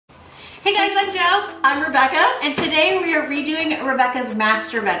Hey guys, I'm Jo. I'm Rebecca. And today we are redoing Rebecca's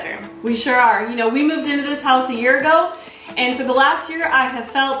master bedroom. We sure are. You know, we moved into this house a year ago, and for the last year I have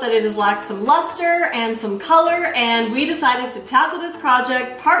felt that it has lacked some luster and some color, and we decided to tackle this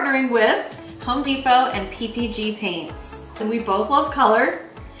project partnering with Home Depot and PPG paints. And we both love color.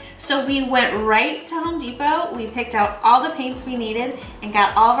 So we went right to Home Depot, we picked out all the paints we needed and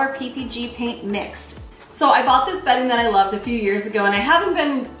got all of our PPG paint mixed. So I bought this bedding that I loved a few years ago, and I haven't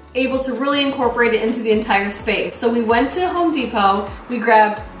been able to really incorporate it into the entire space. So we went to Home Depot, we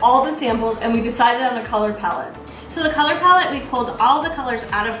grabbed all the samples, and we decided on a color palette. So the color palette, we pulled all the colors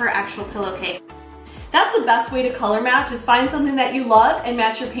out of her actual pillowcase. That's the best way to color match, is find something that you love and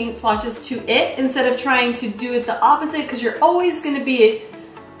match your paint swatches to it instead of trying to do it the opposite, because you're always going to be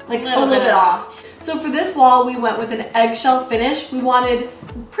like a little bit off. So for this wall, we went with an eggshell finish. We wanted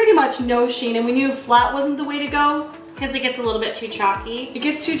pretty much no sheen, and we knew flat wasn't the way to go. Because it gets a little bit too chalky. It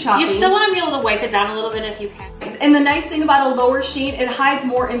gets too chalky. You still want to be able to wipe it down a little bit if you can. And the nice thing about a lower sheen, it hides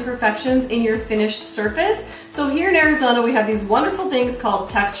more imperfections in your finished surface. So here in Arizona, we have these wonderful things called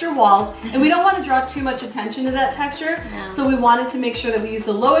texture walls, and we don't want to draw too much attention to that texture. No. So we wanted to make sure that we use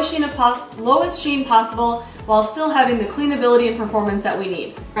the lowest sheen possible while still having the cleanability and performance that we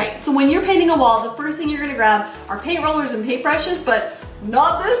need. Right. So when you're painting a wall, the first thing you're going to grab are paint rollers and paintbrushes, but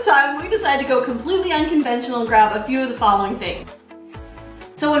not this time. We decided to go completely unconventional and grab a few of the following things.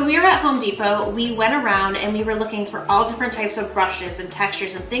 So when we were at Home Depot, we went around and we were looking for all different types of brushes and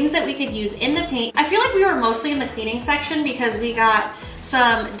textures and things that we could use in the paint. I feel like we were mostly in the cleaning section because we got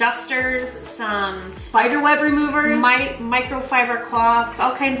some dusters, some spider web removers, microfiber cloths,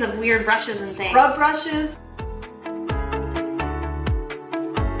 all kinds of weird brushes and things. Scrub brushes.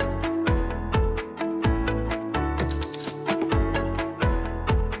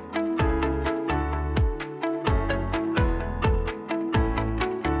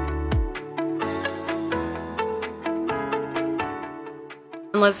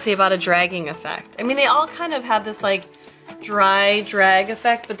 Let's see about a dragging effect. I mean, they all kind of have this like dry drag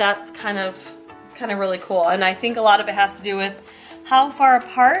effect, but it's kind of really cool. And I think a lot of it has to do with how far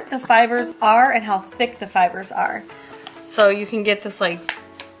apart the fibers are and how thick the fibers are. So you can get this like,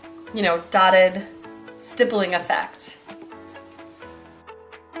 you know, dotted stippling effect.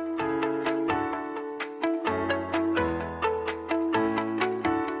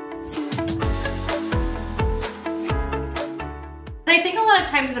 I think a lot of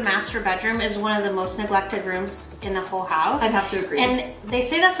times the master bedroom is one of the most neglected rooms in the whole house. I'd have to agree. And they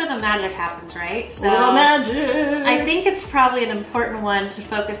say that's where the magic happens, right? So little magic! I think it's probably an important one to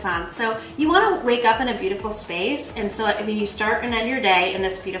focus on. So you want to wake up in a beautiful space, and so if you start and end your day in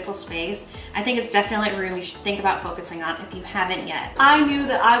this beautiful space, I think it's definitely a room you should think about focusing on if you haven't yet. I knew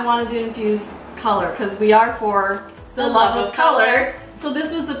that I wanted to infuse color because we are for the love of color. So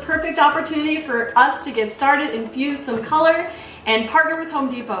this was the perfect opportunity for us to get started, infuse some color, and partner with Home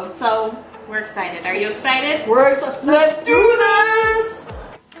Depot. So we're excited. Are you excited? We're excited. Let's do this!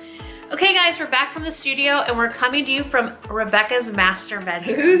 Okay guys, we're back from the studio and we're coming to you from Rebecca's master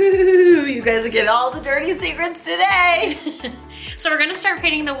bedroom. Ooh, you guys are getting all the dirty secrets today. So we're gonna start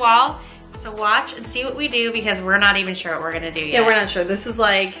painting the wall. So watch and see what we do because we're not even sure what we're gonna do yet. Yeah, we're not sure. This is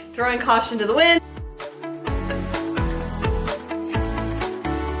like throwing caution to the wind.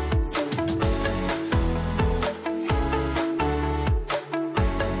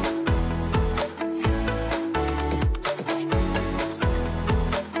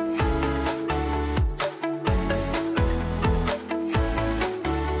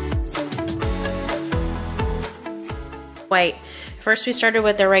 White. First we started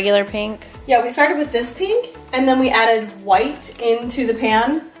with the regular pink. Yeah, we started with this pink and then we added white into the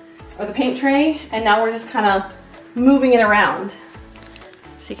pan or the paint tray, and now we're just kind of moving it around.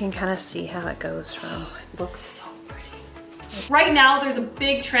 So you can kind of see how it goes from. It looks so pretty. Right now there's a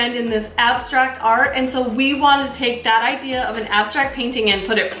big trend in this abstract art, and so we wanted to take that idea of an abstract painting and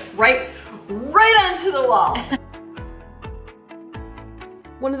put it right onto the wall.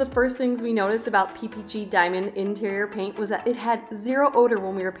 One of the first things we noticed about PPG Diamond interior paint was that it had zero odor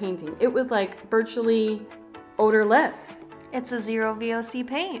when we were painting. It was like virtually odorless. It's a zero VOC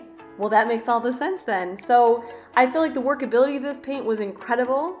paint. Well, that makes all the sense then. So I feel like the workability of this paint was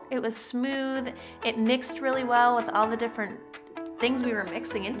incredible. It was smooth. It mixed really well with all the different things we were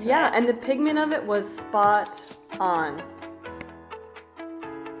mixing into it. Yeah, and the pigment of it was spot on.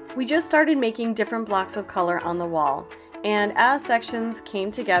 We just started making different blocks of color on the wall. And as sections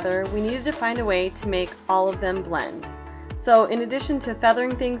came together, we needed to find a way to make all of them blend. So in addition to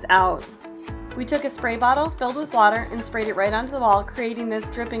feathering things out, we took a spray bottle filled with water and sprayed it right onto the wall, creating this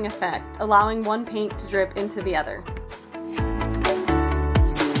dripping effect, allowing one paint to drip into the other.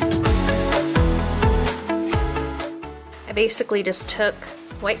 I basically just took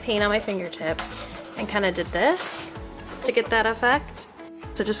white paint on my fingertips and kind of did this to get that effect.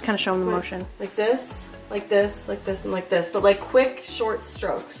 So just kind of show them the motion. Like this, like this, like this, and like this, but like quick, short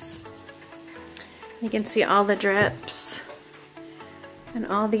strokes. You can see all the drips and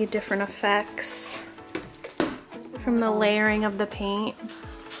all the different effects from the layering of the paint.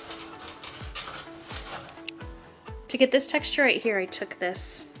 To get this texture right here, I took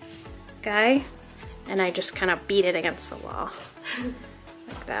this guy and I just kind of beat it against the wall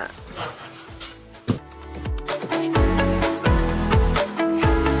like that.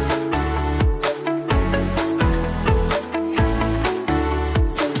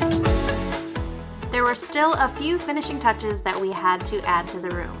 There were still a few finishing touches that we had to add to the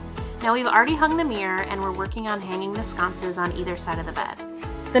room. Now we've already hung the mirror and we're working on hanging the sconces on either side of the bed.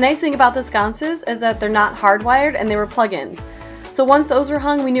 The nice thing about the sconces is that they're not hardwired and they were plug-ins. So once those were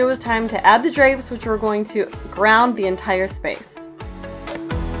hung, we knew it was time to add the drapes, which were going to ground the entire space.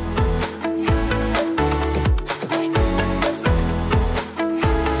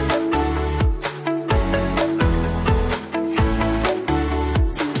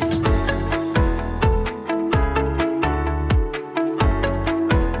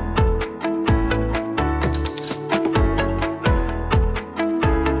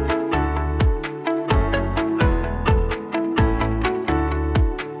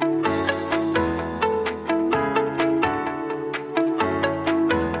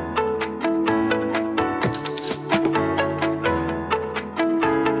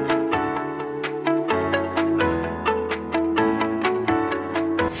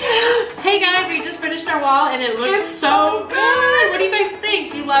 And it looks so good. What do you guys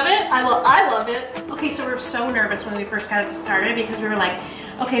think? Do you love it? I love it. Okay, so we were so nervous when we first got it started because we were like,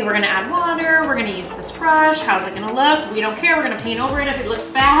 okay, we're gonna add water, we're gonna use this brush, how's it gonna look? We don't care, we're gonna paint over it if it looks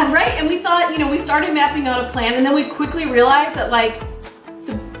bad. Right, and we thought, you know, we started mapping out a plan and then we quickly realized that like,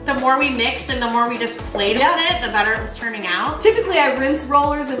 the more we mixed and the more we just played with it, the better it was turning out. Typically I rinse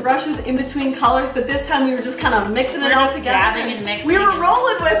rollers and brushes in between colors, but this time we were just kind of mixing it all together. Dabbing and mixing. We were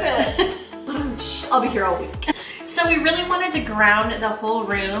rolling with it. I'll be here all week. So we really wanted to ground the whole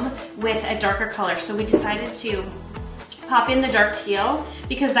room with a darker color, so we decided to pop in the dark teal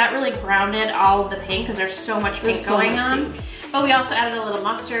because that really grounded all of the pink because there's so much pink going on. But we also added a little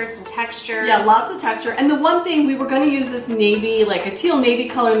mustard, some textures. Yeah, lots of texture. And the one thing, we were going to use this navy, like a teal navy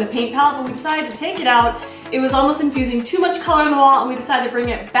color in the paint palette, but we decided to take it out. It was almost infusing too much color on the wall, and we decided to bring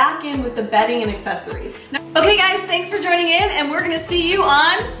it back in with the bedding and accessories. Okay guys, thanks for joining in, and we're going to see you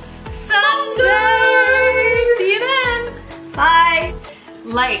on Sunday. See you then. Bye.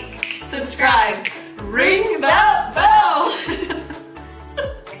 Like, subscribe, ring that bell.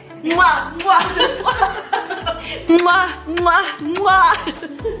 Mwah, mwah, mwah, mwah, mwah.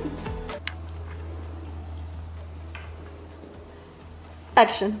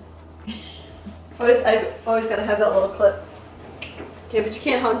 Action. I've always got to have that little clip. Okay, but you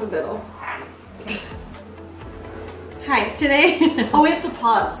can't hug the middle. Okay. Hi, today. Oh, we have to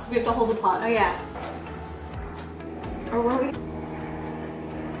pause. We have to hold the pause. Oh, yeah. Or were we?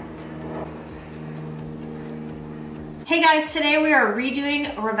 Hey guys, today we are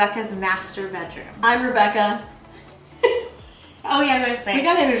redoing Rebecca's master bedroom. I'm Rebecca. Oh yeah, I was saying. We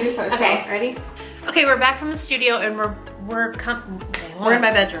gotta introduce ourselves. Okay, ready? Okay, we're back from the studio and we're in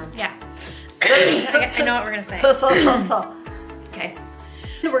my bedroom. Yeah. I know what we're gonna say. Okay.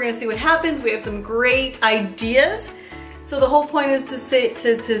 We're gonna see what happens. We have some great ideas. So the whole point is to say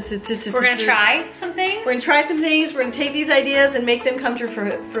we're gonna try some things. We're gonna try some things. We're gonna take these ideas and make them come to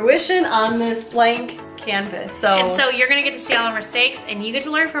fruition on this blank canvas. So you're gonna get to see all our mistakes, and you get to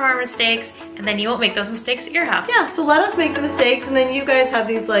learn from our mistakes, and then you won't make those mistakes at your house. Yeah. So let us make the mistakes, and then you guys have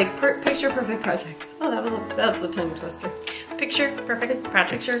these like picture perfect projects. Oh, that's a tongue twister. Picture perfect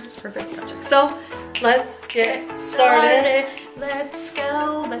projects. Picture perfect projects. So let's get started. Let's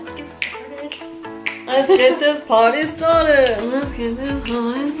go. Let's get started. Let's get this party started. Let's get this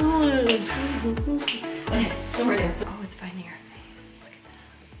party started. Don't worry, dance. Oh, it's finding our face. Look at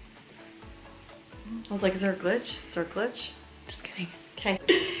that. I was like, is there a glitch? Is there a glitch? Just kidding. Okay.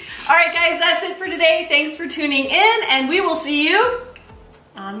 All right, guys, that's it for today. Thanks for tuning in, and we will see you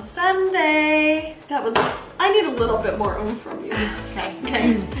on Sunday. I need a little bit more oomph from you. Okay.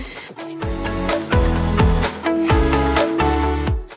 Okay.